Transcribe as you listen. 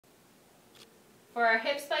For our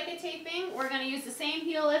hip spica taping, we're going to use the same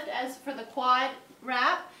heel lift as for the quad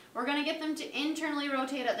wrap. We're going to get them to internally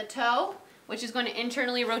rotate at the toe, which is going to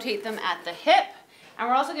internally rotate them at the hip. And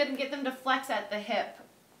we're also going to get them to flex at the hip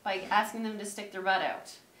by asking them to stick their butt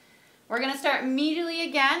out. We're going to start immediately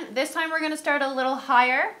again. This time we're going to start a little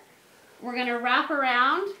higher. We're going to wrap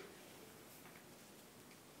around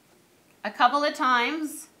a couple of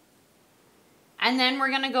times. And then we're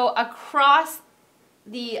going to go across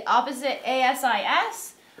the opposite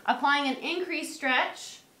ASIS, applying an increased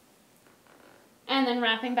stretch, and then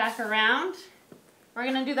wrapping back around. We're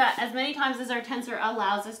going to do that as many times as our tensor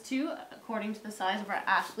allows us to, according to the size of our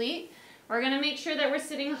athlete. We're going to make sure that we're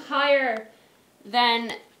sitting higher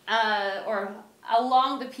than, or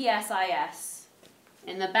along the PSIS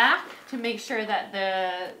in the back to make sure that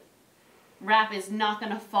the wrap is not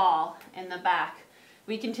going to fall in the back.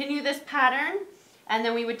 We continue this pattern, and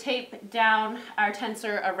then we would tape down our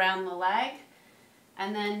tensor around the leg,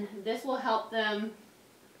 and then this will help them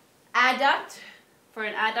adduct for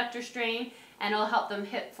an adductor strain, and it'll help them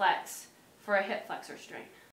hip flex for a hip flexor strain.